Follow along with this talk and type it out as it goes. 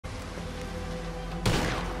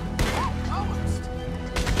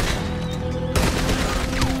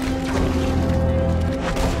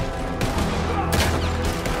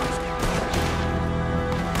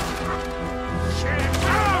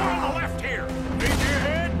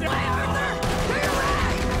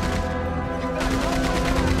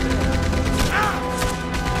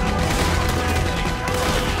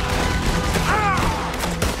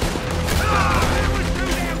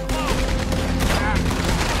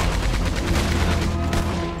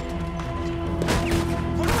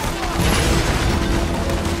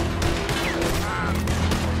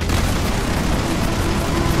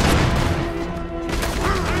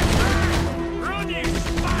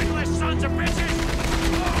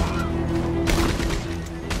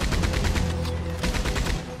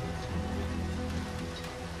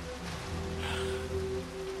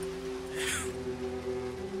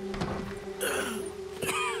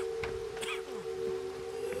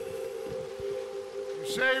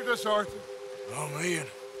saved us, Arthur. Oh, me and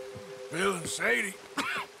Bill and Sadie.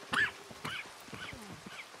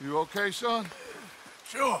 You okay, son?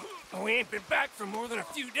 Sure. We ain't been back for more than a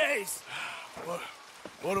few days.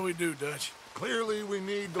 What do we do, Dutch? Clearly, we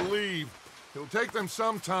need to leave. It'll take them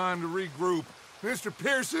some time to regroup. Mr.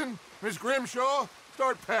 Pearson, Miss Grimshaw,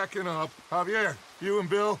 start packing up. Javier, you and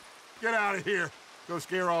Bill, get out of here. Go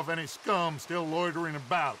scare off any scum still loitering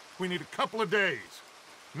about. We need a couple of days.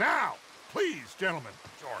 Now, please, gentlemen.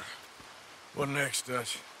 Sure. What next,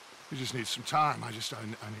 Dutch? We just need some time. I need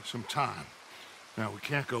some time. Now, we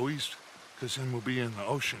can't go east, because then we'll be in the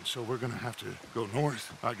ocean, so we're gonna have to go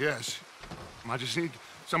north, I guess. I just need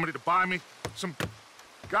somebody to buy me some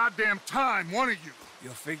goddamn time, one of you.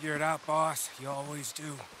 You'll figure it out, boss. You always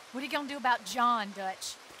do. What are you gonna do about John,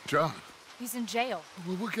 Dutch? John, He's in jail.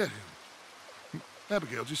 we'll get him.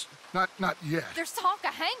 Abigail, just not yet. There's talk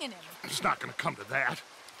of hanging him. It's not gonna come to that.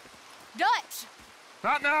 Dutch!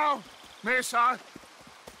 Not now, Mesa.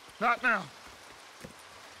 Not now.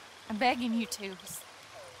 I'm begging you to.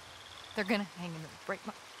 They're gonna hang him and break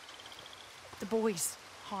the boy's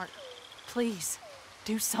heart. Please,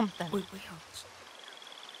 do something. We will.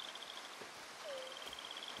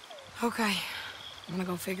 Okay. I'm gonna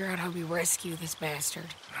go figure out how we rescue this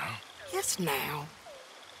bastard. Now? Yes, now.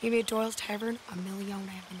 Maybe at Doyle's Tavern, a Million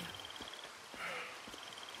Avenue.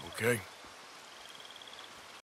 Okay.